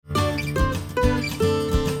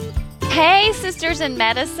Hey, sisters in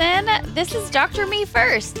medicine. This is Dr. Me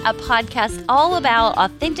First, a podcast all about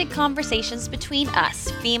authentic conversations between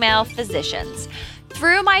us, female physicians.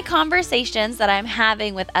 Through my conversations that I'm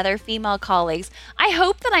having with other female colleagues, I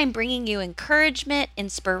hope that I'm bringing you encouragement,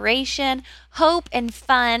 inspiration, hope, and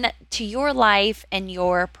fun to your life and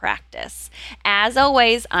your practice. As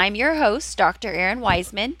always, I'm your host, Dr. Erin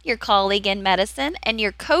Wiseman, your colleague in medicine and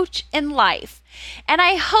your coach in life. And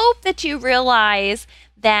I hope that you realize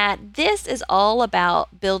that this is all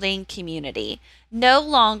about building community. No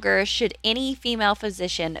longer should any female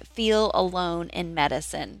physician feel alone in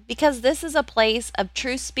medicine, because this is a place of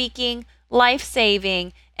truth-speaking,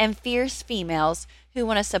 life-saving, and fierce females who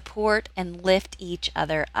want to support and lift each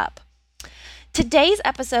other up. Today's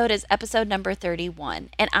episode is episode number 31,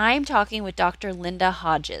 and I'm talking with Dr. Linda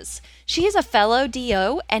Hodges. She is a fellow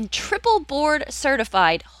DO and triple board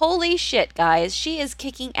certified. Holy shit, guys. She is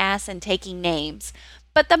kicking ass and taking names.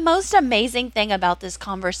 But the most amazing thing about this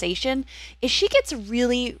conversation is she gets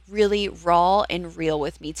really, really raw and real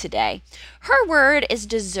with me today. Her word is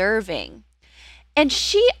deserving. And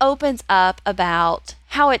she opens up about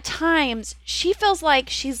how at times she feels like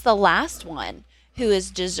she's the last one who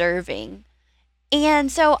is deserving.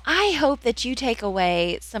 And so I hope that you take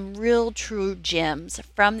away some real true gems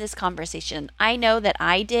from this conversation. I know that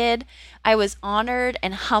I did. I was honored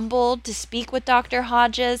and humbled to speak with Dr.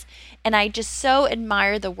 Hodges, and I just so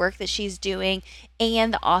admire the work that she's doing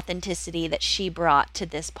and the authenticity that she brought to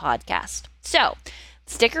this podcast. So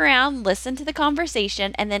stick around, listen to the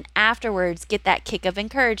conversation, and then afterwards get that kick of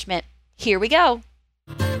encouragement. Here we go.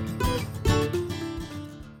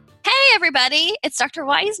 Hey everybody, it's Dr.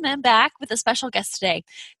 Wiseman back with a special guest today.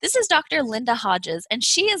 This is Dr. Linda Hodges, and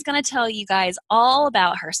she is going to tell you guys all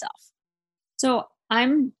about herself. So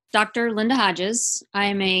I'm Dr. Linda Hodges.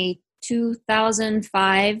 I'm a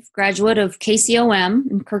 2005 graduate of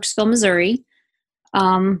KCOM in Kirksville, Missouri.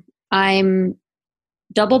 I'm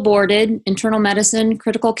double boarded internal medicine,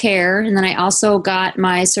 critical care, and then I also got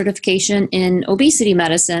my certification in obesity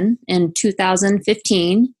medicine in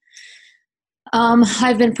 2015.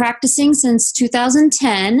 I've been practicing since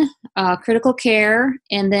 2010, critical care,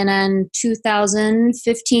 and then in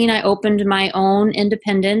 2015 I opened my own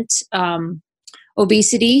independent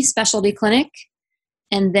obesity specialty clinic,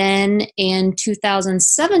 and then in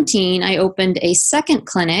 2017 I opened a second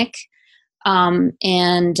clinic, I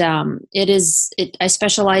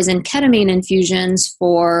specialize in ketamine infusions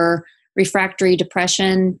for refractory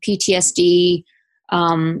depression, PTSD,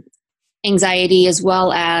 anxiety, as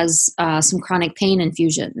well as some chronic pain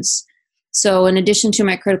infusions. So in addition to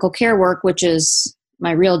my critical care work, which is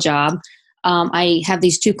my real job, I have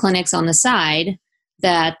these two clinics on the side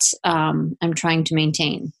that I'm trying to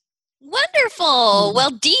maintain. Wonderful.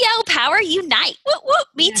 Well, DO Power Unite. Whoop, whoop.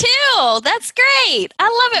 Me too. That's great.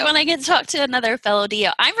 I love it when I get to talk to another fellow DO.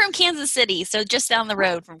 I'm from Kansas City, so just down the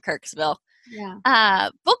road from Kirksville. Yeah.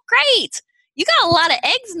 Well, great. You got a lot of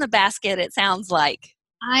eggs in the basket, it sounds like.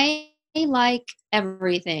 I like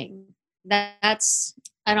everything. That's,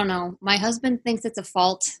 I don't know. My husband thinks it's a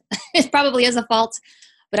fault. It probably is a fault,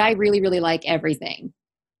 but I really, really like everything.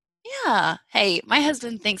 Yeah. Hey, my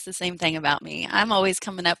husband thinks the same thing about me. I'm always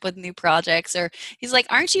coming up with new projects, or he's like,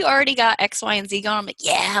 aren't you already got X, Y, and Z going? I'm like,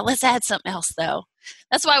 yeah, let's add something else though.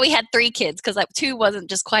 That's why we had 3 kids, because like 2 wasn't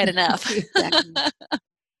just quite enough.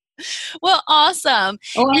 Well, awesome.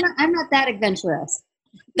 Oh, I'm not that adventurous.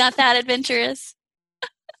 Not that adventurous?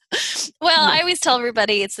 Well, I always tell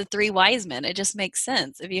everybody it's the 3 wise men. It just makes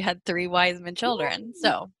sense if you had 3 wise men children.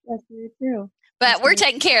 So that's very true. But we're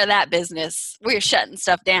taking care of that business. We're shutting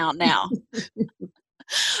stuff down now.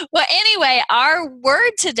 Well, anyway, our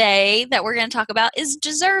word today that we're going to talk about is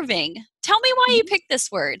deserving. Tell me why you picked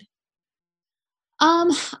this word.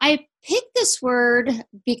 I picked this word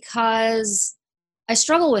because I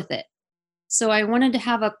struggle with it. So I wanted to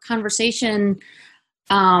have a conversation.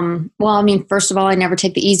 First of all, I never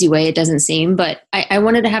take the easy way, it doesn't seem, but I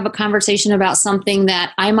wanted to have a conversation about something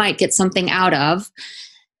that I might get something out of.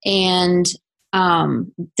 And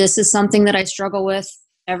this is something that I struggle with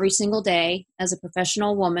every single day as a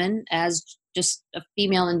professional woman, as just a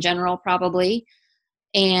female in general, probably.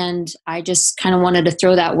 And I just kind of wanted to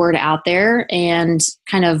throw that word out there and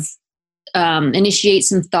kind of initiate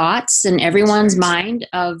some thoughts in everyone's mind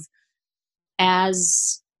of,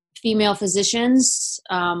 as female physicians,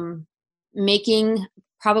 making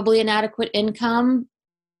probably an adequate income,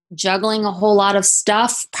 juggling a whole lot of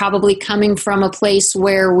stuff, probably coming from a place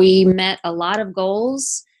where we met a lot of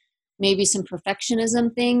goals, maybe some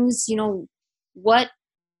perfectionism things. What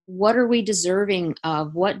are we deserving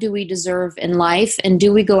of? What do we deserve in life? And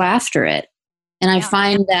do we go after it? And I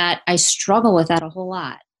find that I struggle with that a whole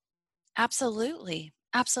lot. Absolutely.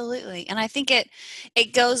 Absolutely. And I think it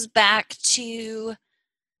goes back to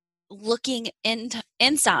looking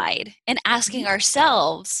inside and asking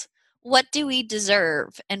ourselves, what do we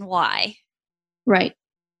deserve and why? Right.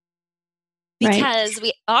 Right. Because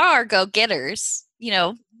we are go-getters,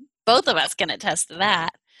 both of us can attest to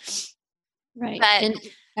that. Right. But And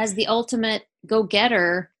as the ultimate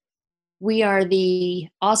go-getter, we are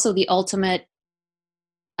also the ultimate,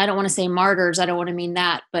 I don't want to say martyrs, I don't want to mean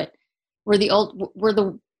that, but we're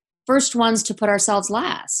the first ones to put ourselves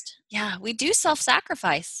last. yeah, we do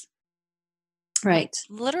self-sacrifice. Right.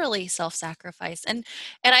 Like literally self-sacrifice. And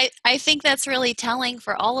I think that's really telling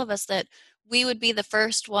for all of us, that we would be the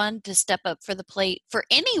first one to step up for the plate for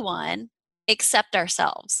anyone except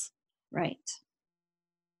ourselves. Right.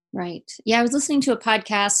 Right. Yeah, I was listening to a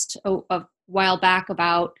podcast a while back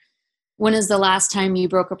about when is the last time you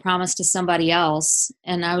broke a promise to somebody else?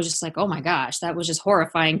 And I was just like, oh my gosh, that was just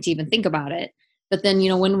horrifying to even think about it. But then,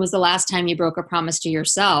 when was the last time you broke a promise to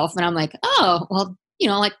yourself? And I'm like, oh, well,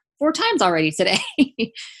 like 4 times already today.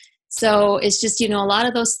 So it's just, a lot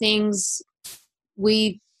of those things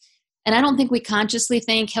and I don't think we consciously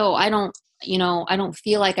think, oh, I don't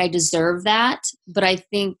feel like I deserve that. But I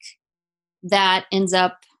think that ends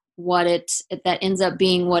up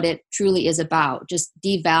being what it truly is about, just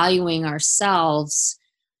devaluing ourselves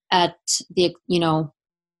to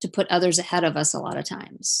put others ahead of us a lot of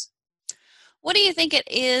times. What do you think it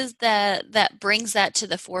is that brings that to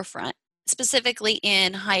the forefront, specifically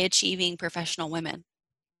in high achieving professional women?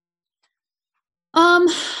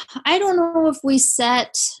 I don't know if we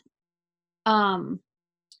set I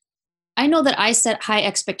know that I set high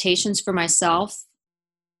expectations for myself,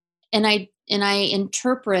 and I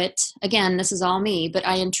interpret, again, this is all me, but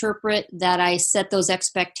I interpret that I set those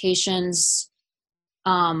expectations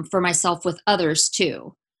for myself with others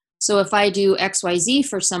too. So if I do XYZ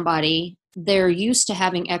for somebody, they're used to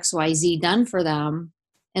having XYZ done for them,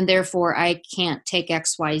 and therefore I can't take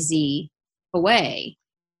XYZ away.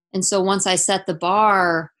 And so once I set the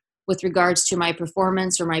bar with regards to my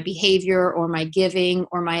performance or my behavior or my giving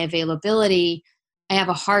or my availability, I have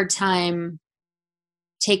a hard time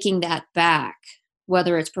taking that back,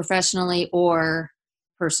 whether it's professionally or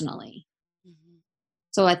personally. Mm-hmm.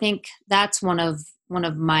 So I think that's one of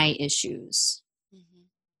my issues. Mm-hmm.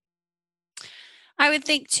 I would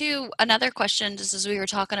think too, another question, just as we were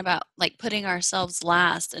talking about like putting ourselves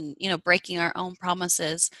last and, breaking our own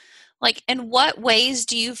promises, like in what ways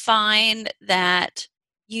do you find that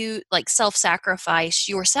you like self-sacrifice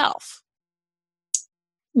yourself?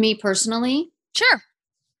 Me personally? Sure.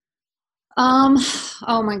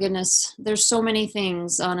 Oh my goodness. There's so many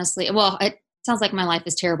things, honestly. Well, it sounds like my life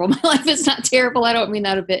is terrible. My life is not terrible. I don't mean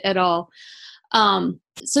that a bit at all.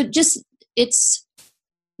 So just, it's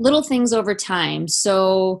little things over time.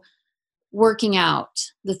 So working out,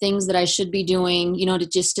 the things that I should be doing,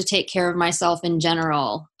 to take care of myself in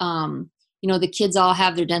general. The kids all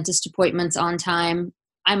have their dentist appointments on time.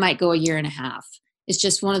 I might go a year and a half. It's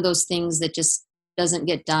just one of those things that just doesn't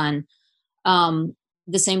get done.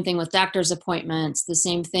 The same thing with doctor's appointments, the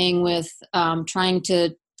same thing with trying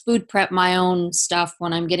to food prep my own stuff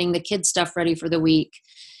when I'm getting the kids' stuff ready for the week.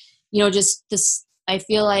 Just this, I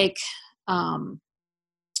feel like, for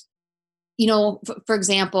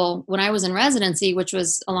example, when I was in residency, which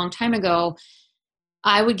was a long time ago,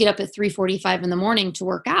 I would get up at 3:45 in the morning to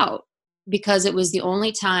work out because it was the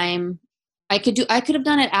only time I could have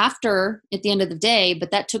done it after at the end of the day,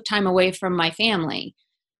 but that took time away from my family.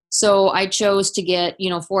 So I chose to get,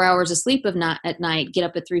 4 hours of sleep at night, get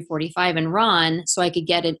up at 3:45 and run so I could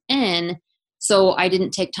get it in. So I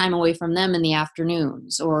didn't take time away from them in the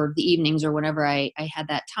afternoons or the evenings or whenever I had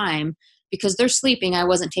that time, because they're sleeping. I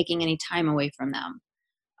wasn't taking any time away from them.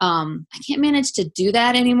 I can't manage to do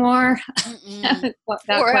that anymore.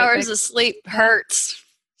 4 hours of sleep hurts.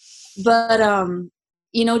 But,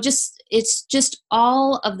 it's just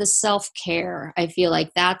all of the self-care. I feel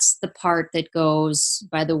like that's the part that goes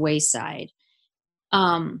by the wayside.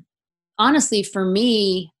 Honestly, for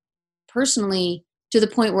me personally, to the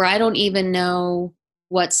point where I don't even know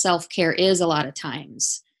what self-care is a lot of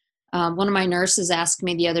times. One of my nurses asked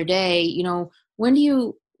me the other day, when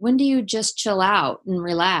do you just chill out and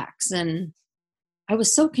relax? And I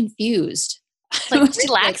was so confused. Like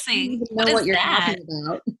relaxing. Like, I don't even know what you're talking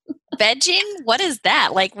about. Vegging? What is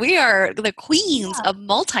that? Like, we are the queens of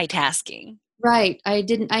multitasking. Right.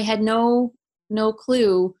 I had no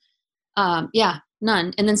clue. None.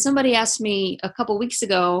 And then somebody asked me a couple weeks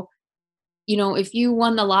ago, if you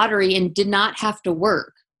won the lottery and did not have to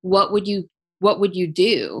work, what would you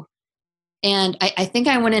do? And I think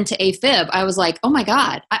I went into AFib. I was like, oh my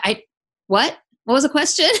God, what? What was the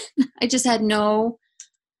question? I just had no,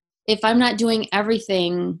 if I'm not doing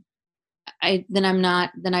everything, then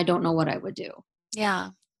I don't know what I would do. Yeah.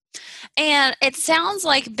 And it sounds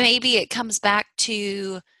like maybe it comes back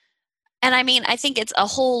to, and I mean, I think it's a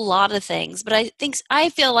whole lot of things, but I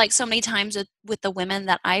feel like so many times with the women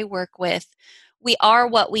that I work with, we are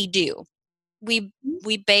what we do. We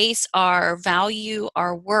base our value,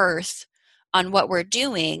 our worth on what we're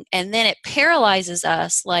doing, and then it paralyzes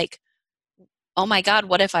us like, oh my God,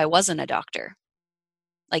 what if I wasn't a doctor?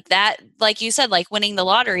 Like that, like you said, like winning the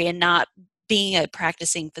lottery and not being a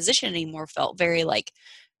practicing physician anymore felt very like,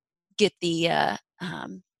 get the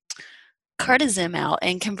cardism out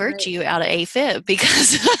and convert Right. you out of AFib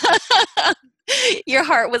because your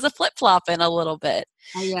heart was a flip-flopping a little bit.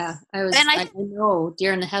 Yeah, And I know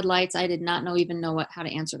deer in the headlights. I did not even know how to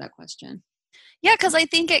answer that question. yeah, because I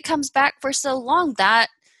think it comes back for so long that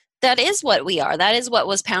is what we are. That is what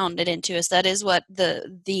was pounded into us. That is what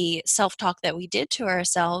the self-talk that we did to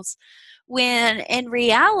ourselves, when in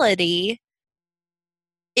reality,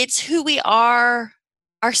 it's who we are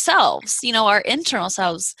ourselves, our internal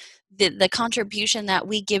selves, the contribution that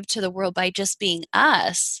we give to the world by just being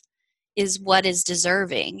us is what is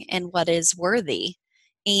deserving and what is worthy.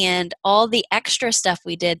 And all the extra stuff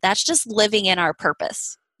we did, that's just living in our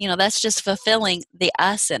purpose. That's just fulfilling the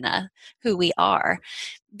us and who we are.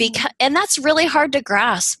 And that's really hard to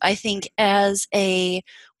grasp, I think, as a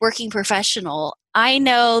working professional. I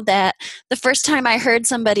know that the first time I heard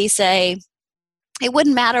somebody say, it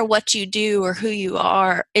wouldn't matter what you do or who you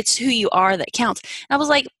are, it's who you are that counts. And I was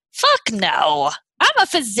like, fuck no, I'm a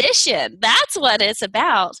physician. That's what it's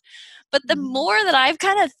about. But the more that I've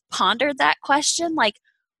kind of pondered that question, like,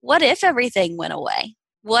 what if everything went away?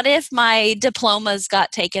 What if my diplomas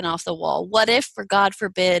got taken off the wall? What if, for God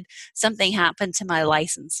forbid, something happened to my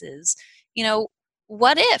licenses?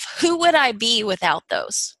 What if? Who would I be without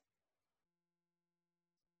those?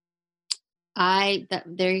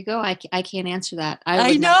 There you go. I can't answer that.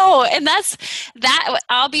 I know. And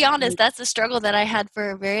I'll be honest, that's a struggle that I had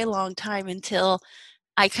for a very long time until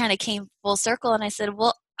I kind of came full circle and I said,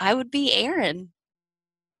 well, I would be Aaron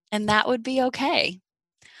and that would be okay.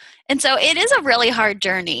 And so it is a really hard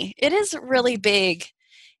journey. It is really big.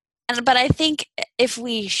 But I think if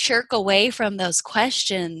we shirk away from those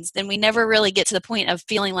questions, then we never really get to the point of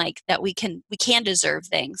feeling like that we can deserve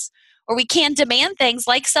things, or we can demand things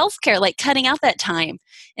like self-care, like cutting out that time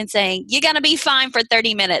and saying, you're going to be fine for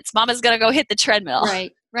 30 minutes. Mama's going to go hit the treadmill.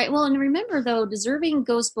 Right. Well, and remember though, deserving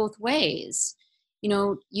goes both ways.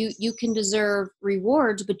 You can deserve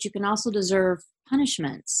rewards, but you can also deserve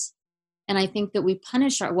punishments. And I think that we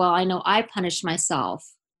I know I punish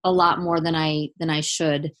myself a lot more than I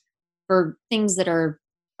should for things that are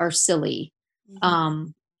silly.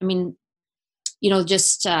 Mm-hmm. I mean,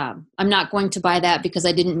 just I'm not going to buy that because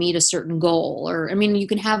I didn't meet a certain goal. Or, I mean, you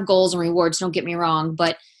can have goals and rewards, don't get me wrong,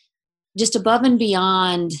 but just above and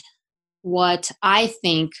beyond what I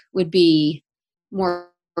think would be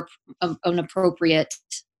more of an appropriate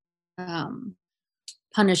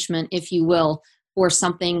punishment, if you will, for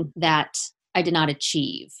something that I did not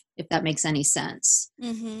achieve, if that makes any sense.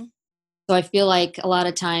 Mm-hmm. So I feel like a lot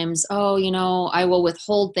of times, I will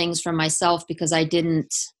withhold things from myself because I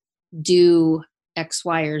didn't do X,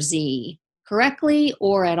 Y, or Z correctly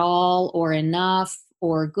or at all or enough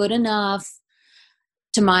or good enough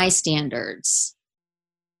to my standards.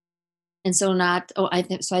 And so I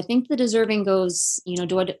think the deserving goes,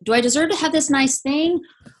 do I deserve to have this nice thing?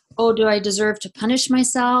 Oh, do I deserve to punish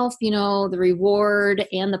myself? The reward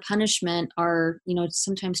and the punishment are,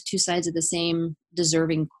 sometimes two sides of the same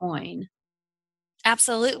deserving coin.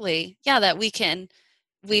 Absolutely. Yeah, that we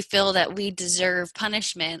feel that we deserve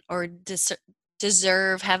punishment or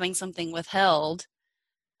deserve having something withheld.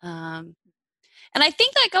 And I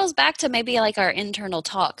think that goes back to maybe like our internal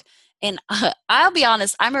talk. And I'll be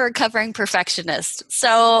honest, I'm a recovering perfectionist.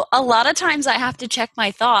 So a lot of times I have to check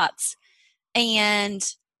my thoughts and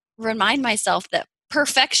remind myself that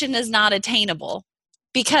perfection is not attainable,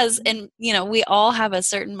 because, and we all have a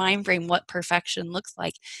certain mind frame what perfection looks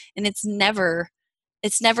like. And it's never,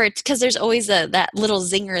 because there's always that little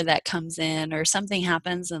zinger that comes in or something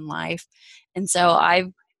happens in life. And so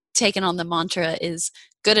I've taken on the mantra is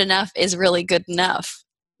good enough is really good enough.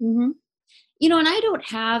 Mm-hmm.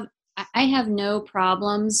 And I have no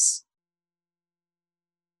problems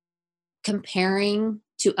comparing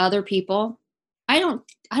to other people. I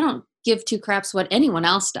don't give two craps what anyone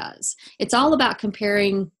else does. It's all about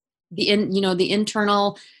comparing the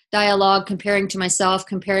internal dialogue, comparing to myself,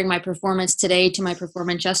 comparing my performance today to my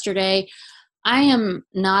performance yesterday. I am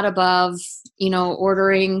not above,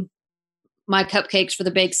 ordering my cupcakes for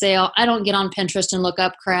the bake sale. I don't get on Pinterest and look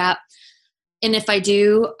up crap. And if I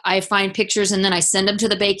do, I find pictures and then I send them to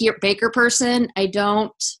the baker person.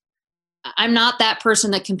 I'm not that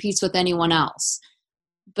person that competes with anyone else,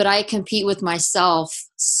 but I compete with myself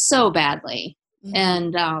so badly.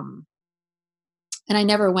 Mm-hmm. And I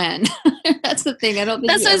never win. That's the thing. I don't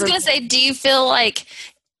think that's what I was going to say. Do you feel like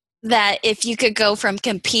that if you could go from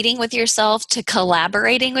competing with yourself to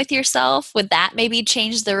collaborating with yourself, would that maybe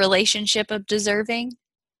change the relationship of deserving?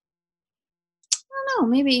 I don't know.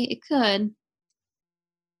 Maybe it could.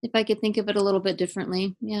 If I could think of it a little bit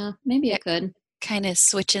differently. Yeah, maybe it could. Kind of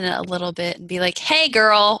switching it a little bit and be like, hey,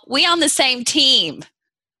 girl, we on the same team.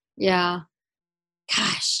 Yeah.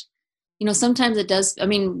 Gosh. Sometimes it does. I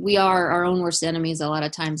mean, we are our own worst enemies a lot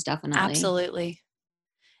of times, definitely. Absolutely.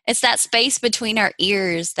 It's that space between our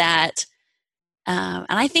ears that, and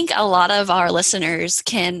I think a lot of our listeners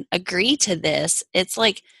can agree to this. It's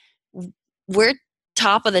like we're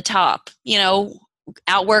top of the top,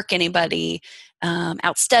 outwork anybody,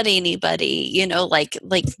 outstudy anybody, like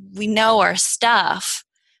we know our stuff,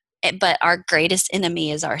 but our greatest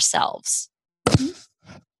enemy is ourselves.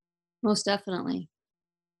 Mm-hmm. Most definitely.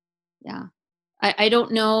 Yeah. I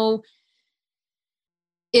don't know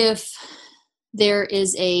if there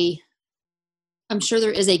is I'm sure there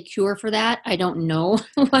is a cure for that. I don't know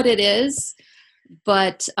what it is,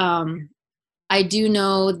 but I do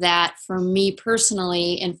know that for me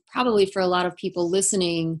personally, and probably for a lot of people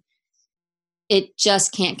listening, it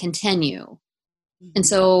just can't continue. Mm-hmm. And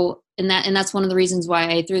so, and that's one of the reasons why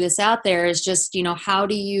I threw this out there is just, how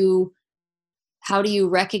do you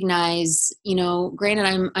recognize,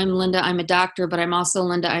 granted I'm Linda, I'm a doctor, but I'm also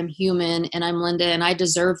Linda, I'm human, and I'm Linda and I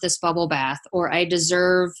deserve this bubble bath, or I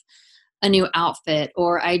deserve a new outfit,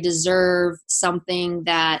 or I deserve something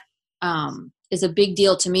that is a big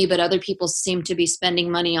deal to me, but other people seem to be spending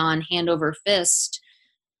money on hand over fist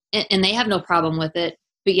and they have no problem with it.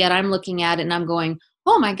 But yet I'm looking at it and I'm going,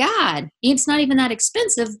 oh my God, it's not even that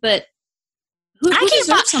expensive, but who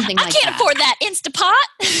deserves something like that? I can't afford that Instapot.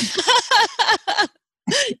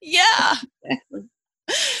 Yeah. Exactly.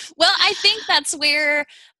 Well, I think that's where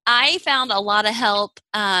I found a lot of help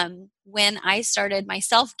when I started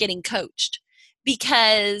myself getting coached,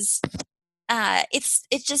 because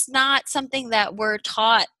it's just not something that we're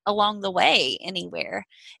taught along the way anywhere.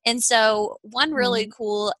 And so one really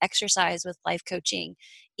cool exercise with life coaching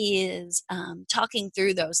is talking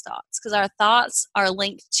through those thoughts, because our thoughts are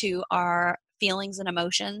linked to our feelings and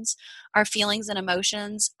emotions. Our feelings and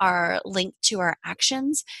emotions are linked to our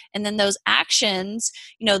actions. And then those actions,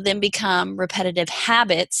 then become repetitive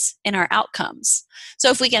habits in our outcomes.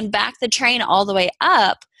 So if we can back the train all the way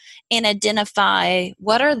up and identify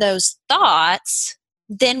what are those thoughts,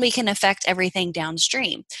 then we can affect everything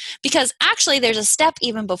downstream. Because actually there's a step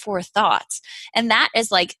even before thoughts, and that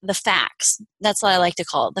is like the facts. That's what I like to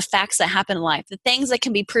call it, the facts that happen in life, the things that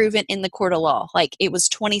can be proven in the court of law. Like it was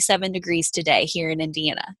 27 degrees today here in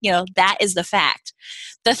Indiana. That is the fact.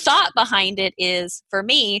 The thought behind it is, for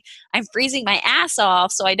me, I'm freezing my ass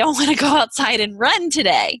off, so I don't want to go outside and run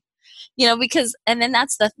today. And then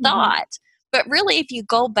that's the thought. But really, if you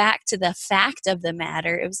go back to the fact of the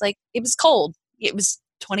matter, it was cold. It was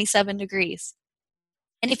 27 degrees.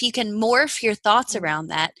 And if you can morph your thoughts around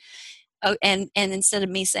that, and instead of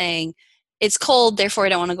me saying, it's cold, therefore I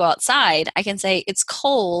don't want to go outside, I can say, it's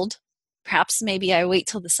cold. Perhaps maybe I wait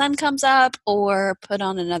till the sun comes up or put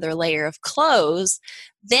on another layer of clothes.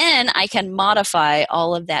 Then I can modify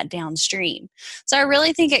all of that downstream. So I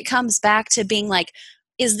really think it comes back to being like,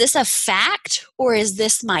 is this a fact or is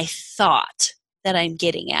this my thought that I'm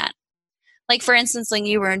getting at? Like, for instance, like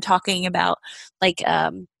you were talking about like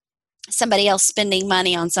somebody else spending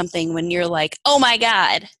money on something when you're like, oh my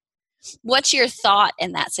God, what's your thought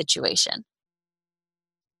in that situation?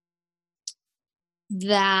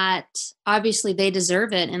 That obviously they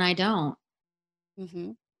deserve it and I don't.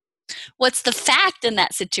 Mm-hmm. What's the fact in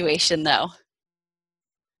that situation though?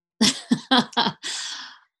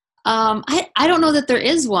 I don't know that there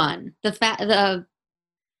is one.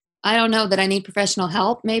 I don't know that I need professional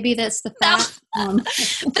help. Maybe that's the fact. No.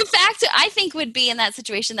 The fact I think would be in that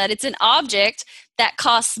situation that it's an object that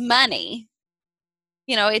costs money.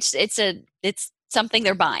 It's something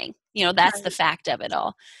they're buying. That's right. The fact of it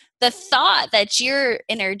all. The thought that you're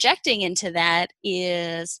interjecting into that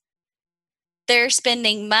is they're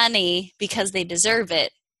spending money because they deserve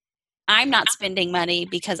it. I'm not spending money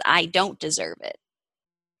because I don't deserve it.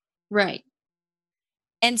 Right.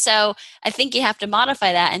 And so I think you have to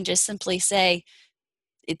modify that and just simply say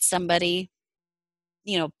it's somebody,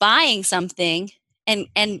 buying something, and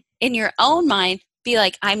in your own mind, be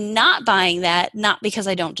like, I'm not buying that, not because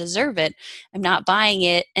I don't deserve it. I'm not buying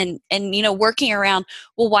it. And, working around,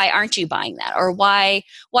 well, why aren't you buying that? Or why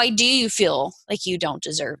do you feel like you don't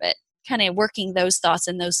deserve it? Kind of working those thoughts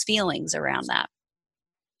and those feelings around that.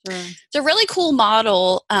 Sure. It's a really cool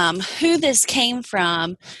model. Who this came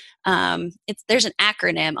from, there's an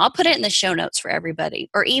acronym. I'll put it in the show notes for everybody,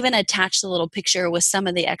 or even attach the little picture with some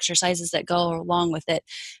of the exercises that go along with it,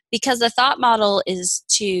 because the thought model is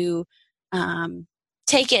to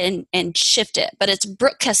take it and shift it. But it's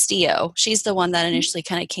Brooke Castillo. She's the one that initially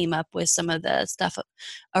kind of came up with some of the stuff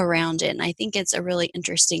around it, and I think it's a really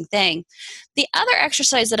interesting thing. The other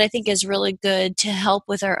exercise that I think is really good to help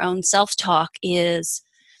with our own self-talk is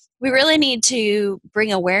we really need to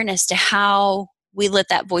bring awareness to how we let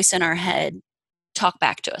that voice in our head talk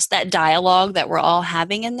back to us, that dialogue that we're all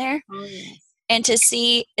having in there. Oh, yes. And to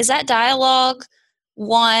see, is that dialogue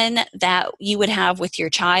one that you would have with your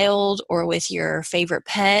child or with your favorite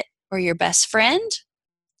pet or your best friend?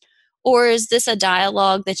 Or is this a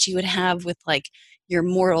dialogue that you would have with like your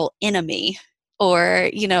mortal enemy,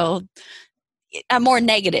 or, a more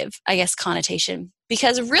negative, I guess, connotation?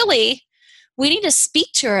 Because really, we need to speak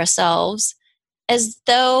to ourselves as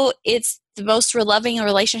though it's the most loving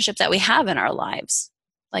relationship that we have in our lives.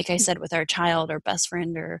 Like I said, with our child or best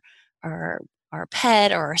friend or our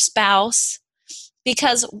pet or our spouse,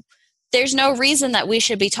 because there's no reason that we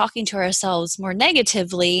should be talking to ourselves more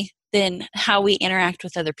negatively than how we interact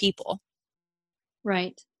with other people.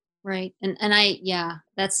 Right. And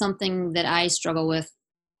that's something that I struggle with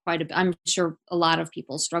quite a bit. I'm sure a lot of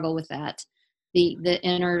people struggle with that. The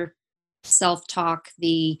inner self-talk,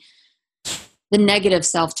 the negative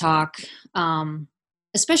self-talk,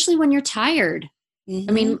 especially when you're tired. Mm-hmm.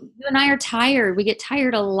 I mean, you and I are tired. We get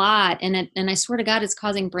tired a lot, and I swear to God, it's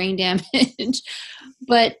causing brain damage.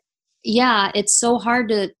 But yeah, it's so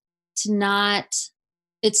hard it's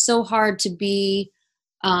so hard to be,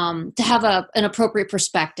 to have an appropriate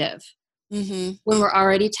perspective mm-hmm. when we're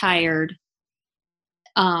already tired.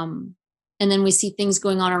 And then we see things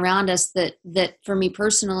going on around us that for me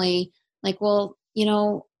personally, like, well,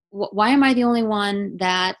 why am I the only one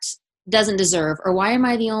that doesn't deserve, or why am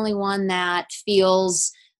I the only one that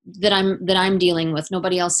feels that I'm dealing with?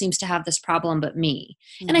 Nobody else seems to have this problem but me.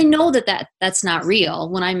 Mm-hmm. And I know that's not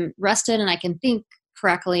real. When I'm rested and I can think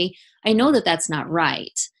correctly, I know that that's not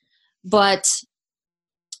right. But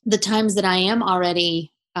the times that I am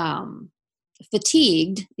already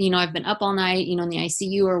fatigued, I've been up all night, in the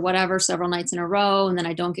ICU or whatever, several nights in a row, and then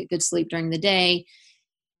I don't get good sleep during the day.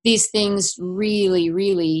 These things really,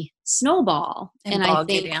 really snowball. And bog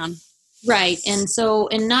you down. Right. And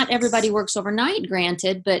not everybody works overnight,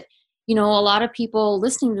 granted, but, a lot of people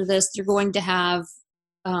listening to this, they're going to have,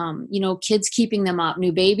 kids keeping them up,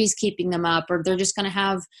 new babies keeping them up, or they're just going to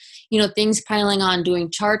have, things piling on, doing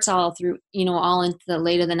charts all through, all into the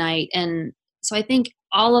late of the night. And so I think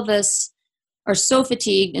all of us are so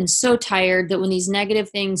fatigued and so tired that when these negative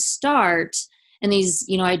things start, and these,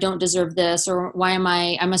 I don't deserve this, or why am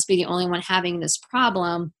I must be the only one having this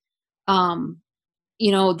problem.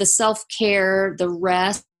 The self-care, the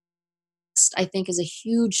rest, I think, is a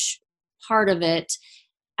huge part of it.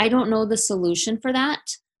 I don't know the solution for that.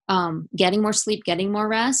 Getting more sleep, getting more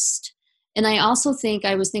rest. And I also think,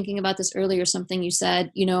 I was thinking about this earlier, something you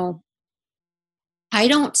said, I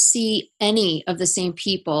don't see any of the same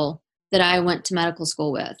people that I went to medical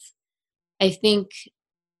school with. I think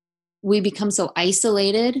we become so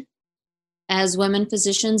isolated as women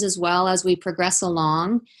physicians as well as we progress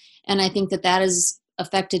along. And I think that has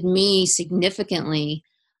affected me significantly.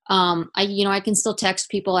 I can still text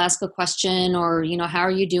people, ask a question, or, how are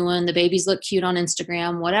you doing? The babies look cute on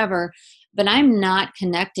Instagram, whatever. But I'm not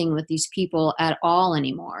connecting with these people at all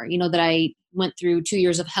anymore, that I went through 2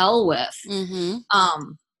 years of hell with. Mm-hmm.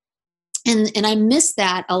 And I miss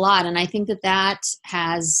that a lot. And I think that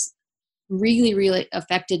has really, really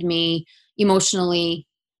affected me emotionally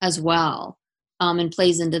as well, and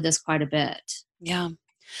plays into this quite a bit. Yeah.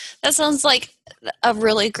 That sounds like a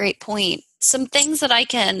really great point. Some things that I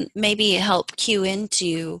can maybe help cue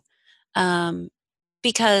into,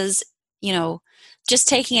 because, just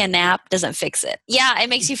taking a nap doesn't fix it. Yeah, it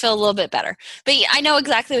makes you feel a little bit better. But I know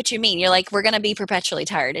exactly what you mean. You're like, we're going to be perpetually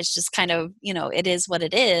tired. It's just kind of, it is what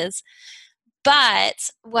it is.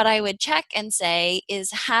 But what I would check and say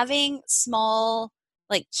is having small,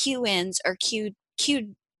 like, cue-ins or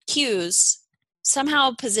cues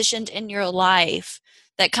somehow positioned in your life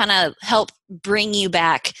that kind of help bring you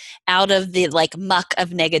back out of the, like, muck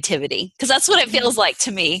of negativity. Because that's what it feels like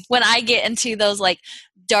to me when I get into those, like,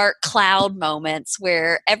 dark cloud moments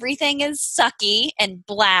where everything is sucky and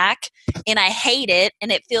black and I hate it and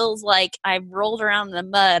it feels like I've rolled around in the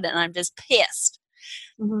mud and I'm just pissed.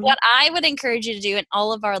 Mm-hmm. What I would encourage you to do, and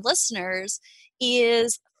all of our listeners,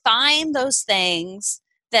 is find those things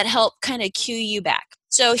that help kind of cue you back.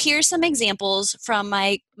 So here's some examples from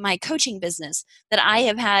my coaching business that I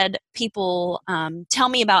have had people tell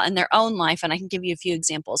me about in their own life, and I can give you a few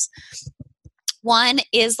examples. One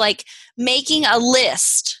is like making a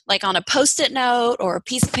list, like on a Post-it note or a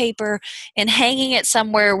piece of paper, and hanging it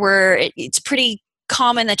somewhere where it's pretty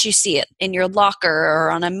common that you see it in your locker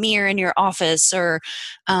or on a mirror in your office, or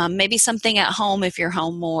maybe something at home if you're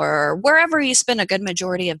home more, or wherever you spend a good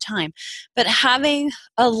majority of time. But having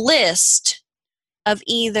a list of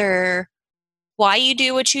either why you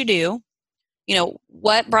do what you do,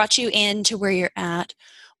 what brought you into where you're at,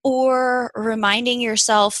 or reminding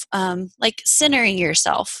yourself, like centering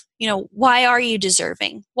yourself, why are you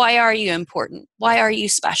deserving? Why are you important? Why are you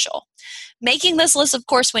special? Making this list, of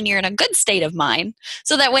course, when you're in a good state of mind,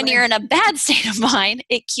 so that when you're in a bad state of mind,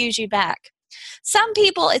 it cues you back. Some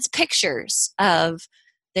people, it's pictures of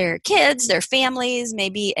their kids, their families,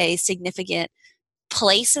 maybe a significant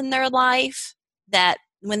place in their life that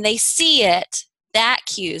when they see it, that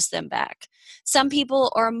cues them back. Some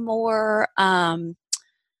people are more,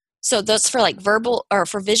 so that's for like verbal or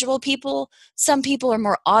for visual people. Some people are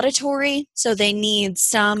more auditory, so they need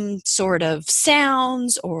some sort of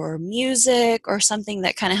sounds or music or something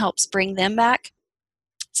that kind of helps bring them back.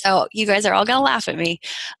 So you guys are all going to laugh at me.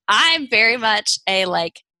 I'm very much a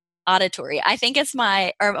like auditory. I think it's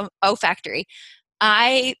my olfactory.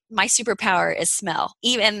 My superpower is smell.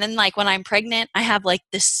 Even then, like when I'm pregnant, I have like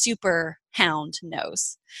this super hound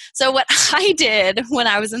nose. So what I did when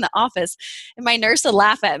I was in the office, and my nurse would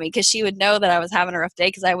laugh at me because she would know that I was having a rough day,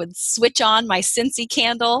 because I would switch on my Scentsy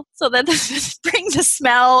candle so that bring the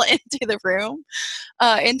smell into the room,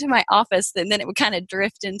 into my office, and then it would kind of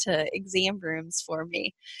drift into exam rooms for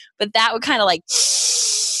me. But that would kind of like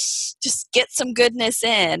just get some goodness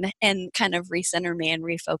in and kind of recenter me and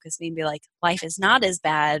refocus me and be like, life is not as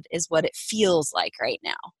bad as what it feels like right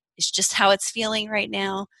now. It's just how it's feeling right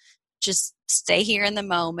now. Just stay here in the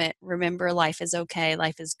moment. Remember, life is okay.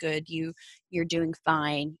 Life is good. You're doing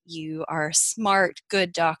fine. You are a smart,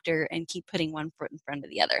 good doctor, and keep putting one foot in front of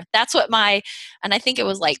the other. That's what and I think it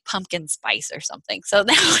was like pumpkin spice or something. So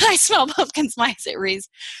now when I smell pumpkin spice, it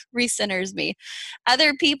recenters me.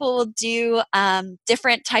 Other people will do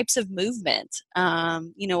different types of movement.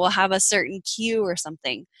 We'll have a certain cue or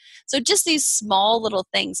something. So just these small little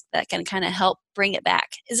things that can kind of help bring it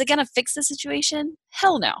back. Is it going to fix the situation?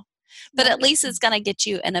 Hell no. But at least it's going to get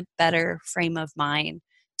you in a better frame of mind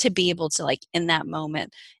to be able to, like, in that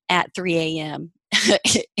moment at 3 a.m.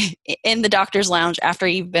 in the doctor's lounge after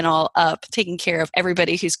you've been all up taking care of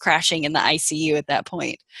everybody who's crashing in the ICU at that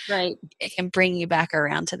point. Right. It can bring you back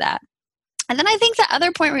around to that. And then I think the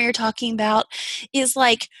other point where you're talking about is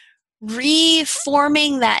like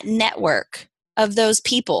reforming that network of those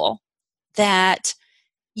people that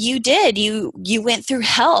you went through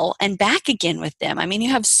hell and back again with them. I mean, you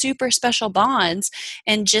have super special bonds,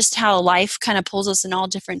 and just how life kind of pulls us in all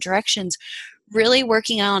different directions. Really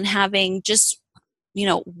working on having just,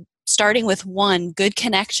 starting with one good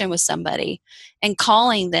connection with somebody and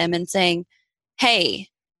calling them and saying, hey,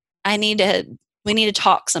 we need to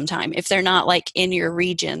talk sometime. If they're not like in your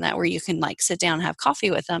region, that where you can like sit down and have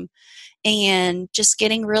coffee with them, and just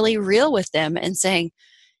getting really real with them and saying,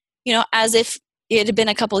 as if it had been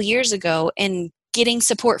a couple years ago, and getting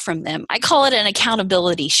support from them. I call it an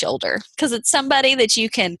accountability shoulder, because it's somebody that you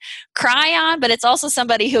can cry on, but it's also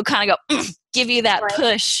somebody who kind of go, give you that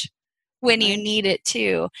push when you need it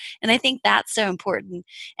too. And I think that's so important.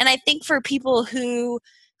 And I think for people who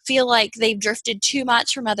feel like they've drifted too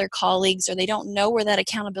much from other colleagues, or they don't know where that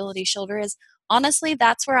accountability shoulder is, honestly,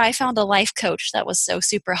 that's where I found a life coach that was so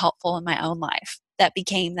super helpful in my own life, that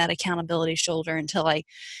became that accountability shoulder until I,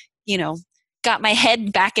 got my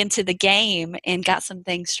head back into the game and got some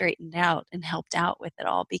things straightened out and helped out with it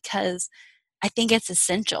all, because I think it's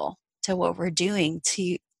essential to what we're doing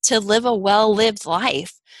to live a well-lived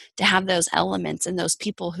life, to have those elements and those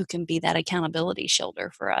people who can be that accountability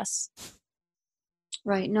shoulder for us.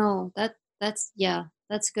 Right. No, that's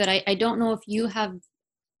good. I don't know if you have,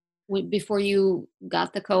 before you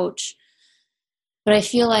got the coach, but I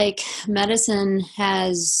feel like medicine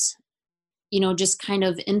has, just kind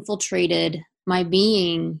of infiltrated my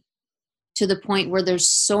being to the point where there's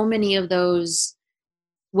so many of those,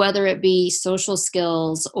 whether it be social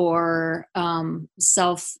skills or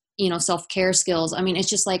self-care skills. I mean, it's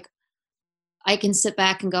just like I can sit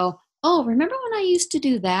back and go, oh, remember when I used to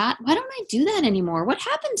do that? Why don't I do that anymore? What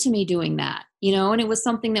happened to me doing that? And it was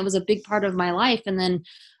something that was a big part of my life. And then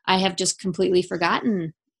I have just completely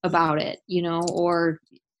forgotten about it, or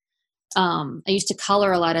I used to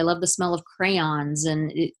color a lot. I love the smell of crayons,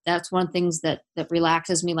 and that's one of the things that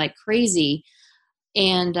relaxes me like crazy.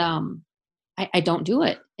 And I don't do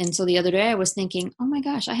it. And so the other day I was thinking, oh my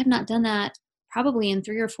gosh, I have not done that probably in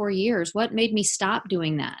 3 or 4 years. What made me stop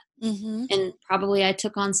doing that? Mm-hmm. And probably I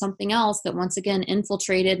took on something else that once again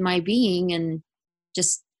infiltrated my being and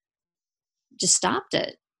just stopped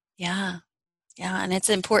it. Yeah. Yeah. And it's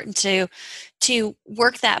important to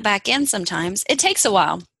work that back in sometimes. It takes a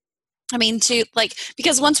while. I mean,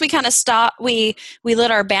 because once we kind of stop, we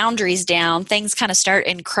let our boundaries down, things kind of start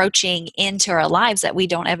encroaching into our lives that we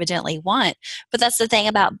don't evidently want. But that's the thing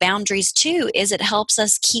about boundaries too, is it helps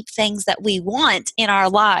us keep things that we want in our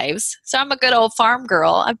lives. So I'm a good old farm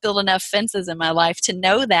girl. I've built enough fences in my life to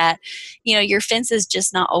know that, your fence is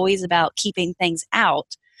just not always about keeping things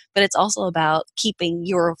out, but it's also about keeping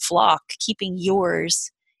your flock, keeping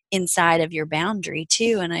yours inside of your boundary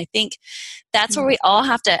too. And I think that's where we all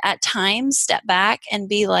have to at times step back and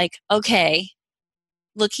be like, okay,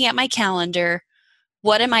 looking at my calendar,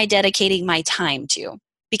 what am I dedicating my time to?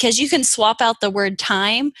 Because you can swap out the word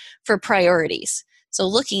time for priorities. So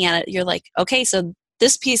looking at it, you're like, okay, so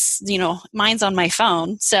this piece, mine's on my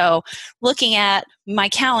phone. So looking at my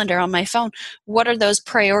calendar on my phone, what are those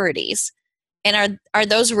priorities? And are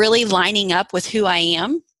those really lining up with who I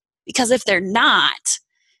am? Because if they're not,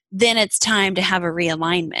 then it's time to have a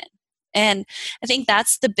realignment. And I think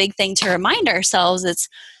that's the big thing to remind ourselves. It's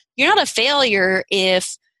you're not a failure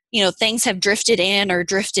if, things have drifted in or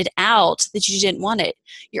drifted out that you didn't want it.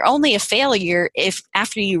 You're only a failure if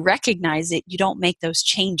after you recognize it, you don't make those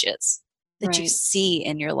changes that you see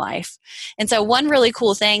in your life. And so one really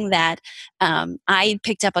cool thing that I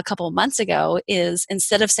picked up a couple of months ago is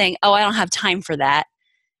instead of saying, oh, I don't have time for that,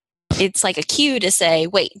 it's like a cue to say,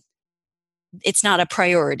 wait, it's not a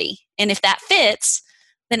priority. And if that fits,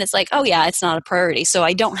 then it's like, oh yeah, it's not a priority. So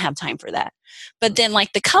I don't have time for that. But then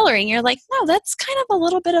like the coloring, you're like, no, that's kind of a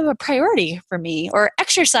little bit of a priority for me. Or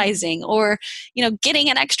exercising, or, getting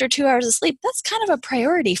an extra 2 hours of sleep. That's kind of a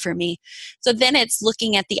priority for me. So then it's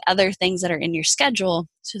looking at the other things that are in your schedule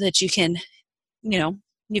so that you can,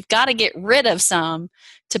 you've got to get rid of some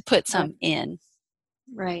to put some in.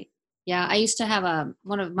 Right. Yeah. I used to have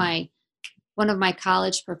one of my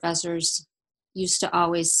college professors used to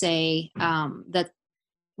always say that,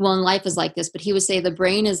 well, in life is like this, but he would say the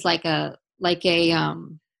brain is like a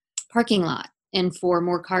parking lot, and for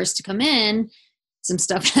more cars to come in, some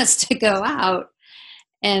stuff has to go out.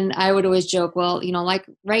 And I would always joke, well, like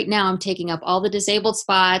right now I'm taking up all the disabled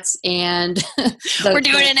spots, and we're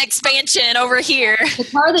doing an expansion over here. The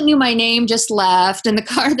car that knew my name just left, and the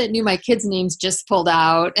car that knew my kids' names just pulled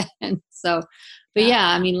out. And so, but yeah,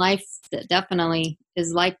 I mean, life definitely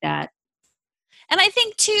is like that. And I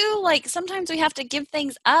think too, like sometimes we have to give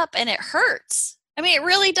things up and it hurts. I mean, it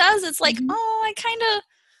really does. It's like, oh, I kind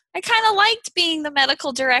of liked being the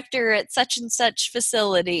medical director at such and such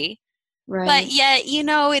facility. Right. But yet,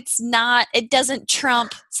 it doesn't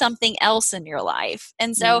trump something else in your life.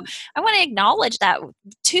 And so I want to acknowledge that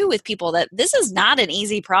too with people, that this is not an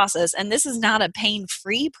easy process and this is not a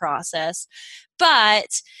pain-free process.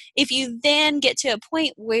 But if you then get to a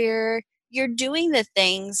point where you're doing the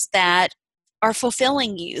things that are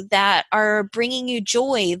fulfilling you, that are bringing you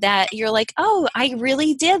joy, that you're like, oh, I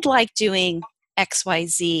really did like doing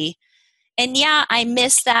XYZ. And yeah, I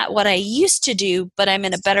miss that, what I used to do, but I'm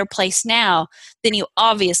in a better place now, then you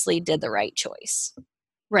obviously did the right choice.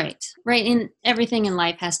 Right. Right. And everything in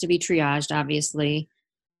life has to be triaged, obviously.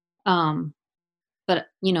 But,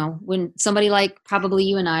 when somebody like probably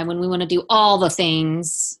you and I, when we want to do all the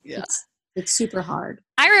things, it's super hard.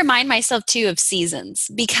 I remind myself too of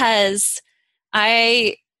seasons, because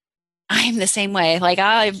I'm the same way. Like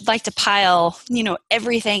I like to pile,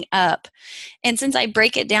 everything up. And since I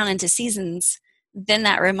break it down into seasons, then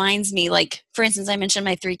that reminds me, like, for instance, I mentioned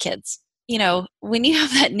my 3 kids. When you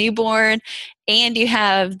have that newborn and you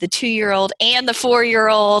have the 2-year-old and the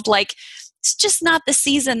 4-year-old, like it's just not the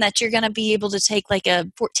season that you're going to be able to take like a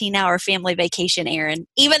 14-hour family vacation, Erin,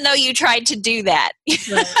 even though you tried to do that.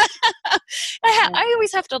 Right. I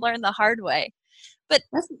always have to learn the hard way. But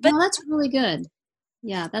that's really good.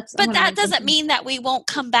 Yeah, but that doesn't mean that we won't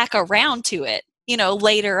come back around to it,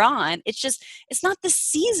 later on. It's just, it's not the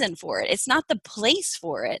season for it. It's not the place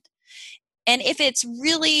for it. And if it's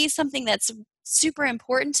really something that's super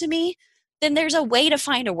important to me, then there's a way to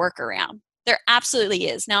find a workaround. There absolutely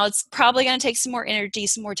is. Now, it's probably going to take some more energy,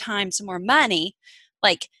 some more time, some more money,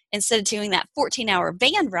 Like instead of doing that 14-hour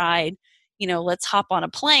van ride, let's hop on a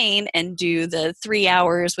plane and do the 3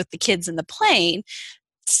 hours with the kids in the plane.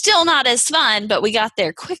 Still not as fun, but we got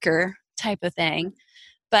there quicker type of thing.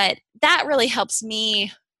 But that really helps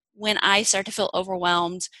me when I start to feel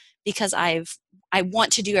overwhelmed because I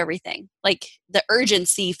want to do everything. Like the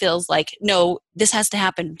urgency feels like, no, this has to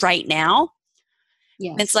happen right now.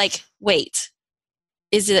 Yes. It's like, wait,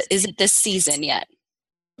 is it this season yet?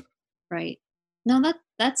 Right. No,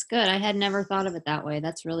 that's good. I had never thought of it that way.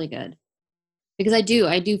 That's really good. Because I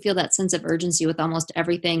do feel that sense of urgency with almost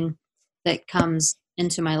everything that comes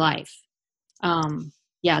into my life.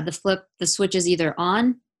 The switch is either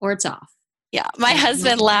on or it's off. Yeah, my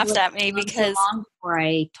husband laughed at me because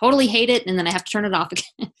I totally hate it, and then I have to turn it off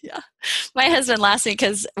again. Yeah, my husband laughed at me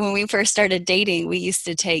because when we first started dating, we used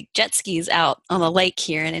to take jet skis out on the lake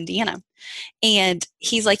here in Indiana, and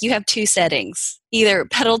he's like, "You have two settings: either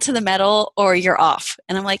pedal to the metal or you're off."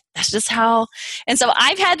 And I'm like, "That's just how." And so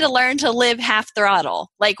I've had to learn to live half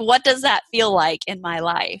throttle. Like, what does that feel like in my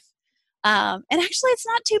life? And actually, it's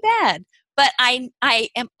not too bad. But I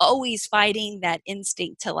am always fighting that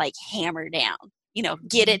instinct to like hammer down,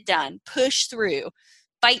 get it done, push through,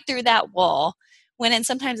 fight through that wall. And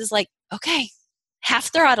sometimes it's like, okay,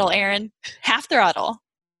 half throttle, Erin, half throttle.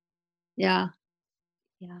 Yeah.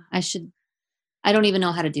 Yeah. I don't even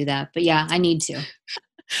know how to do that, but yeah, I need to.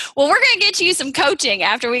 Well, we're going to get you some coaching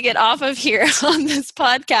after we get off of here on this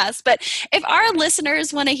podcast. But if our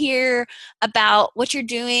listeners want to hear about what you're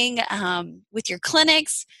doing with your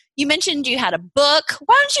clinics, you mentioned you had a book.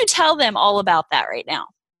 Why don't you tell them all about that right now?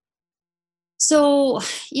 So,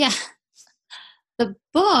 yeah, the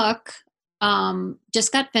book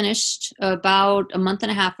just got finished about a month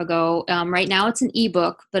and a half ago. Right now it's an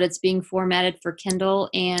ebook, but it's being formatted for Kindle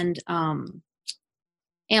and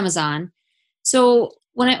Amazon. So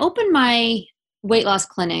when I opened my weight loss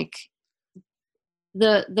clinic,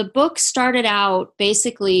 the book started out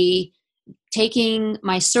basically taking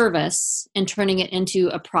my service and turning it into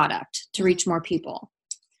a product to reach more people.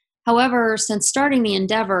 However, since starting the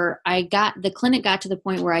endeavor, the clinic got to the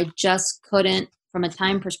point where I just couldn't, from a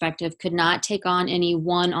time perspective, could not take on any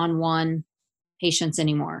one-on-one patients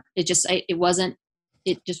anymore. It just wasn't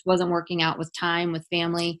working out with time, with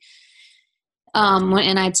family.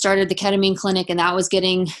 And I'd started the ketamine clinic, and that was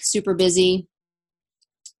getting super busy.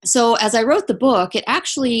 So as I wrote the book, it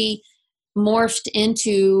actually morphed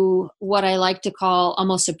into what I like to call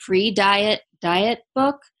almost a pre-diet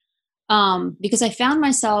book, because I found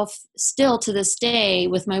myself still to this day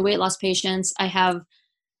with my weight loss patients. I have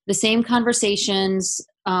the same conversations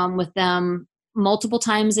with them multiple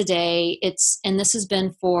times a day. And this has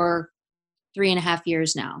been for 3.5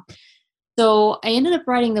 years now. So I ended up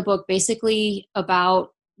writing the book basically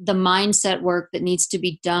about the mindset work that needs to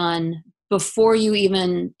be done before you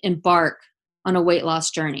even embark on a weight loss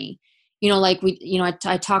journey.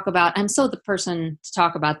 I talk about, I'm so the person to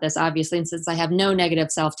talk about this, obviously, and since I have no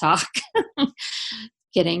negative self-talk.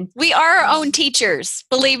 Kidding. We are our own teachers.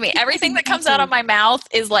 Believe me, everything that comes out of my mouth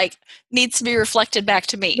needs to be reflected back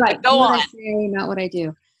to me. Right. Go on. I say, not what I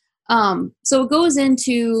do. So it goes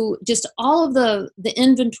into just all of the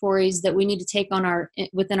inventories that we need to take on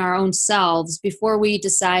within our own selves before we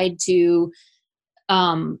decide to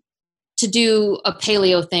do a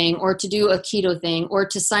paleo thing or to do a keto thing or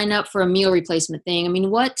to sign up for a meal replacement thing. I mean,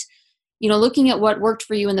 looking at what worked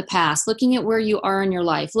for you in the past, looking at where you are in your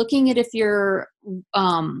life, looking at if your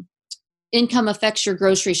income affects your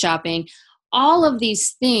grocery shopping, all of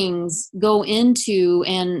these things go into,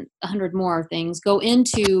 and 100 more things go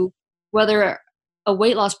into whether a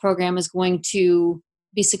weight loss program is going to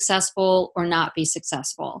be successful or not be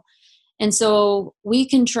successful. And so we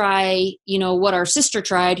can try, what our sister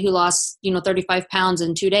tried, who lost, 35 pounds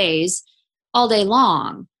in 2 days, all day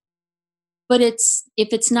long. But if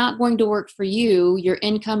it's not going to work for you, your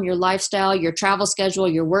income, your lifestyle, your travel schedule,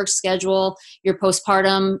 your work schedule, your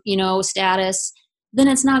postpartum, status, then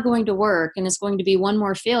it's not going to work. And it's going to be one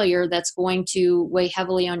more failure that's going to weigh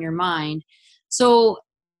heavily on your mind. So,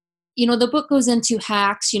 the book goes into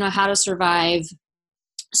hacks, how to survive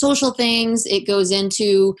social things. It goes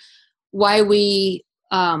into why we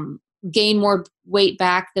gain more weight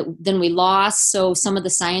back than we lost. So some of the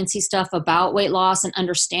sciencey stuff about weight loss and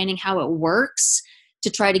understanding how it works to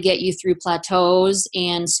try to get you through plateaus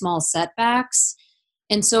and small setbacks.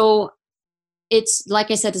 And so it's, like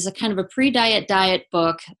I said, it's a kind of a pre-diet diet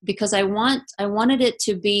book because I want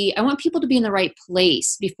people to be in the right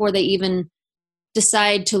place before they even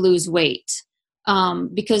decide to lose weight.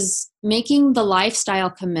 Because making the lifestyle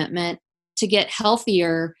commitment to get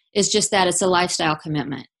healthier is just that, it's a lifestyle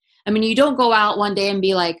commitment. I mean, you don't go out one day and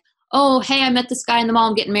be like, oh, hey, I met this guy in the mall,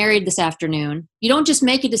 I'm getting married this afternoon. You don't just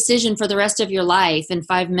make a decision for the rest of your life in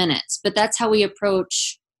 5 minutes, but that's how we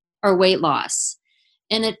approach our weight loss.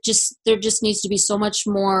 And there just needs to be so much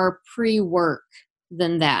more pre-work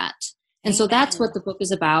than that. And so that's what the book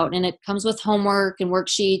is about. And it comes with homework and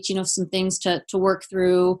worksheets, some things to work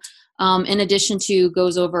through. In addition to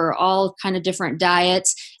goes over all kind of different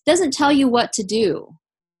diets. It doesn't tell you what to do.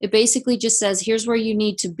 It basically just says, here's where you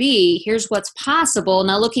need to be. Here's what's possible.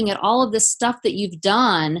 Now looking at all of this stuff that you've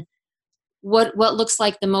done, what looks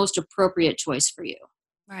like the most appropriate choice for you.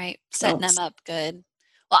 Right. Setting them up good.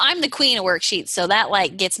 Well, I'm the queen of worksheets, so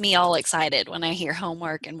that gets me all excited when I hear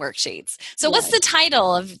homework and worksheets. So what's the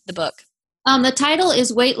title of the book? The title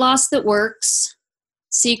is Weight Loss That Works,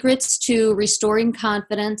 Secrets to Restoring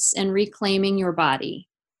Confidence and Reclaiming Your Body.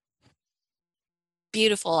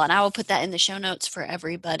 Beautiful. And I will put that in the show notes for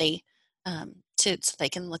everybody so they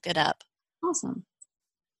can look it up. Awesome.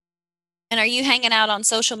 And are you hanging out on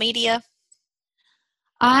social media?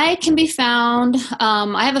 I can be found.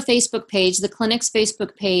 I have a Facebook page. The clinic's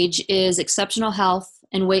Facebook page is Exceptional Health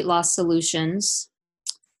and Weight Loss Solutions.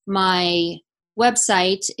 My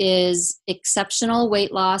website is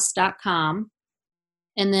exceptionalweightloss.com.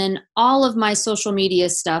 And then all of my social media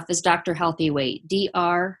stuff is Dr. Healthy Weight,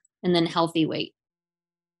 DR, and then Healthy Weight.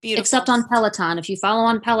 Beautiful. Except on Peloton. If you follow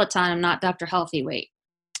on Peloton, I'm not Dr. Healthy Weight.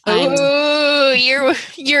 Oh, you're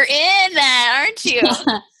in that, aren't you?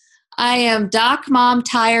 I am Doc Mom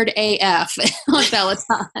Tired AF on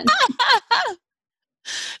Peloton.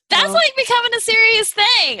 That's becoming a serious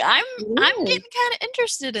thing. I'm getting kind of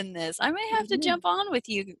interested in this. I may have to jump on with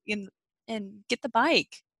you and get the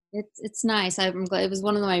bike. It's nice. I'm glad. It was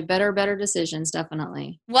one of my better decisions,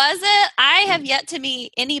 definitely. Was it? I have yet to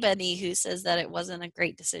meet anybody who says that it wasn't a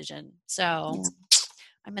great decision. So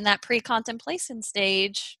I'm in that pre-contemplation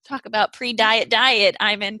stage. Talk about pre-diet.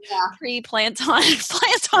 I'm in pre-planton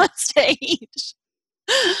stage.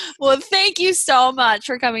 Well, thank you so much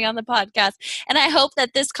for coming on the podcast. And I hope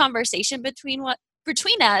that this conversation between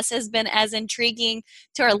us has been as intriguing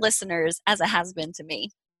to our listeners as it has been to me.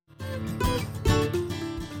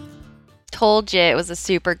 Told you it was a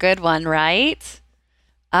super good one, right?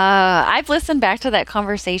 I've listened back to that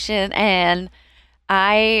conversation and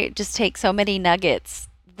I just take so many nuggets.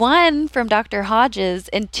 One, from Dr. Hodges,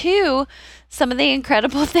 and two, some of the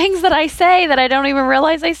incredible things that I say that I don't even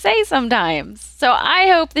realize I say sometimes. So I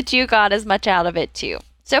hope that you got as much out of it too.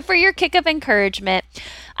 So for your kick of encouragement,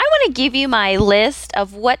 I want to give you my list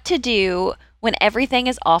of what to do when everything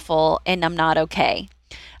is awful and I'm not okay.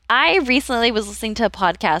 I recently was listening to a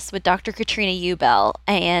podcast with Dr. Katrina Ubell,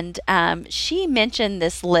 and she mentioned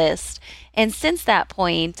this list. And since that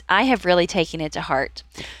point, I have really taken it to heart.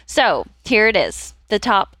 So here it is. The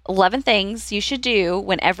top 11 things you should do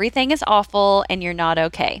when everything is awful and you're not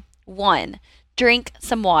okay. 1, drink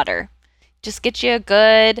some water. Just get you a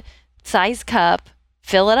good size cup,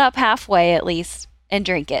 fill it up halfway at least, and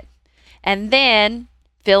drink it. And then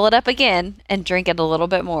fill it up again and drink it a little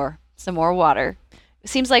bit more, some more water. It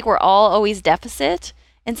seems like we're all always deficit,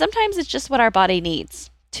 and sometimes it's just what our body needs.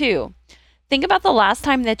 2, think about the last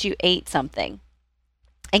time that you ate something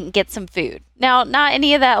and get some food. Now, not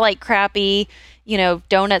any of that crappy,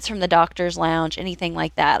 donuts from the doctor's lounge, anything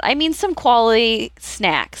like that. I mean some quality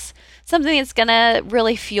snacks, something that's going to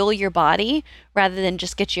really fuel your body rather than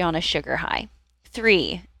just get you on a sugar high.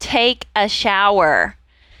 3, take a shower.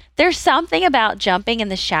 There's something about jumping in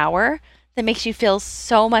the shower that makes you feel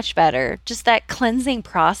so much better. Just that cleansing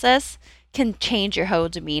process can change your whole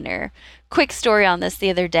demeanor. Quick story on this the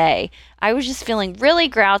other day. I was just feeling really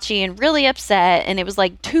grouchy and really upset, and it was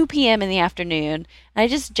 2 p.m. in the afternoon. And I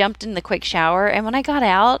just jumped in the quick shower, and when I got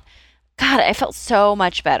out, God, I felt so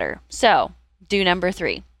much better. So, do number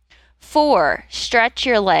 3. 4, stretch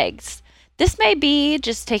your legs. This may be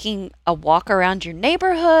just taking a walk around your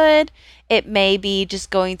neighborhood. It may be just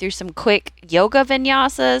going through some quick yoga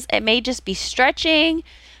vinyasas. It may just be stretching.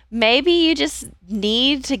 Maybe you just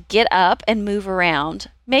need to get up and move around.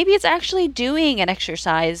 Maybe it's actually doing an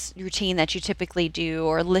exercise routine that you typically do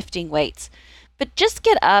or lifting weights. But just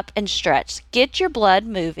get up and stretch. Get your blood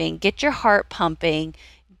moving. Get your heart pumping.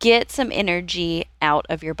 Get some energy out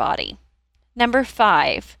of your body. Number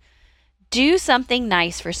 5, do something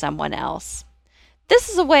nice for someone else. This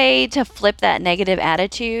is a way to flip that negative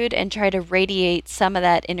attitude and try to radiate some of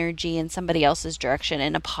that energy in somebody else's direction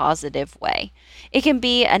in a positive way. It can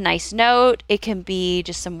be a nice note. It can be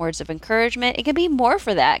just some words of encouragement. It can be more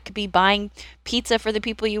for that. It could be buying pizza for the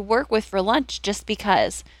people you work with for lunch just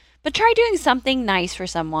because. But try doing something nice for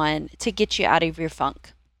someone to get you out of your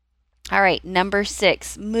funk. All right, number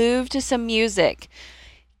 6, move to some music.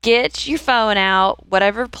 Get your phone out,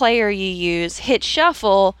 whatever player you use, hit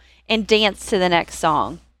shuffle, and dance to the next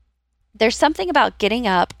song. There's something about getting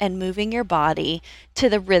up and moving your body to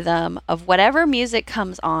the rhythm of whatever music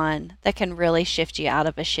comes on that can really shift you out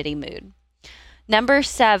of a shitty mood. Number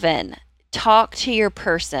 7, talk to your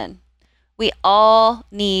person. We all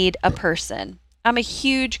need a person. I'm a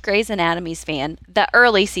huge Grey's Anatomy's fan, the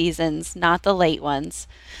early seasons, not the late ones.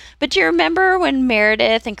 But do you remember when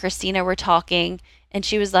Meredith and Christina were talking and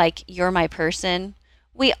she was like, "You're my person"?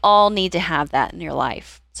 We all need to have that in your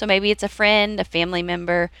life. So maybe it's a friend, a family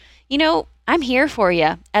member. I'm here for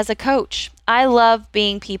you as a coach. I love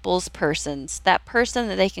being people's persons, that person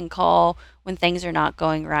that they can call when things are not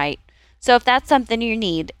going right. So if that's something you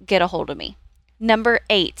need, get a hold of me. Number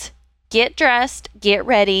 8, get dressed, get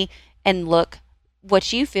ready, and look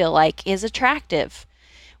what you feel like is attractive.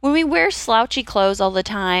 When we wear slouchy clothes all the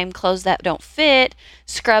time, clothes that don't fit,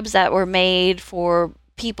 scrubs that were made for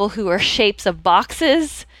people who are shapes of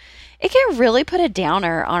boxes, it can really put a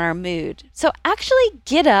downer on our mood. So actually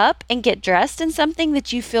get up and get dressed in something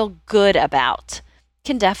that you feel good about.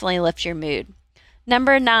 Can definitely lift your mood.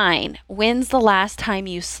 Number 9, when's the last time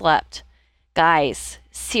you slept? Guys,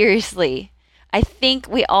 seriously, I think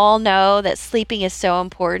we all know that sleeping is so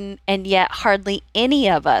important, and yet hardly any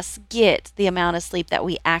of us get the amount of sleep that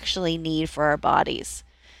we actually need for our bodies.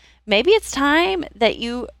 Maybe it's time that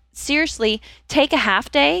you seriously take a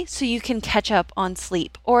half day so you can catch up on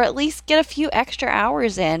sleep, or at least get a few extra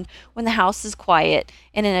hours in when the house is quiet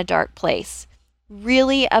and in a dark place.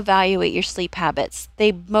 Really evaluate your sleep habits.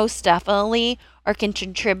 They most definitely are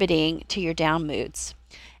contributing to your down moods.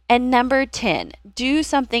 And number 10, do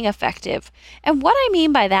something effective. And what I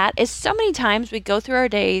mean by that is so many times we go through our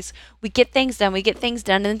days, we get things done,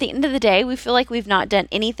 and at the end of the day, we feel like we've not done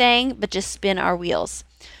anything but just spin our wheels.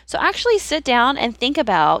 So actually sit down and think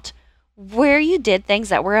about where you did things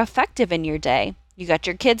that were effective in your day. You got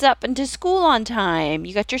your kids up and to school on time.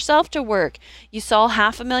 You got yourself to work. You saw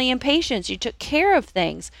 500,000 patients. You took care of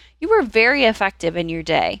things. You were very effective in your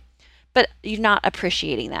day, but you're not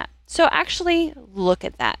appreciating that. So actually look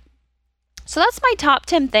at that. So that's my top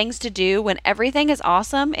 10 things to do when everything is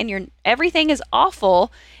awesome and everything is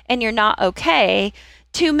awful and you're not okay,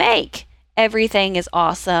 to make everything is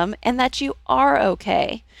awesome and that you are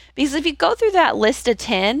okay. Because if you go through that list of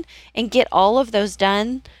 10 and get all of those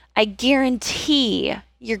done, I guarantee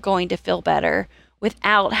you're going to feel better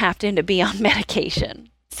without having to be on medication.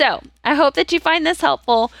 So I hope that you find this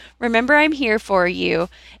helpful. Remember, I'm here for you.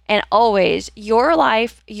 And always, your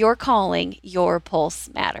life, your calling, your pulse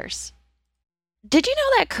matters. Did you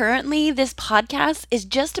know that currently this podcast is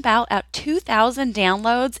just about at 2,000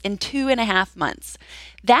 downloads in 2.5 months?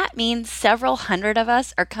 That means several hundred of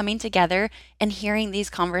us are coming together and hearing these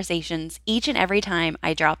conversations each and every time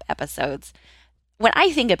I drop episodes. When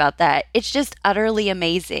I think about that, it's just utterly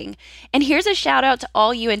amazing. And here's a shout out to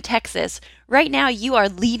all you in Texas. Right now, you are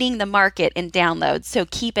leading the market in downloads, so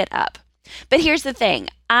keep it up. But here's the thing.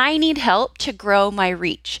 I need help to grow my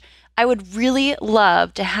reach. I would really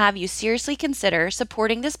love to have you seriously consider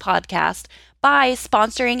supporting this podcast by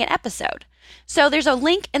sponsoring an episode. So there's a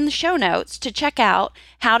link in the show notes to check out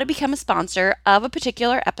how to become a sponsor of a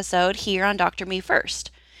particular episode here on Dr. Me First.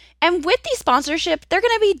 And with the sponsorship, they're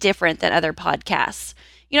going to be different than other podcasts.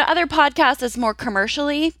 Other podcasts is more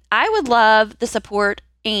commercially. I would love the support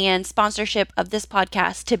and sponsorship of this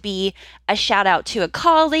podcast to be a shout out to a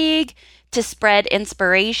colleague, to spread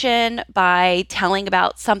inspiration by telling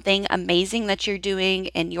about something amazing that you're doing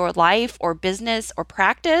in your life or business or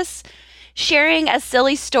practice, sharing a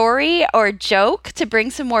silly story or joke to bring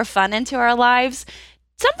some more fun into our lives,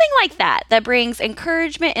 something like that brings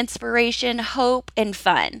encouragement, inspiration, hope, and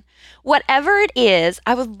fun. Whatever it is,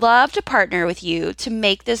 I would love to partner with you to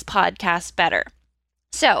make this podcast better.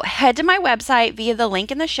 So head to my website via the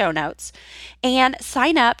link in the show notes and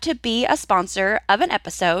sign up to be a sponsor of an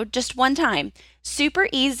episode just one time. Super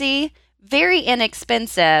easy, very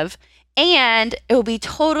inexpensive, and it will be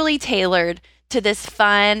totally tailored to this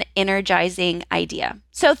fun, energizing idea.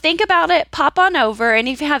 So think about it, pop on over, and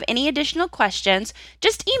if you have any additional questions,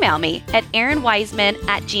 just email me at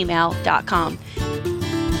erinweisman@gmail.com.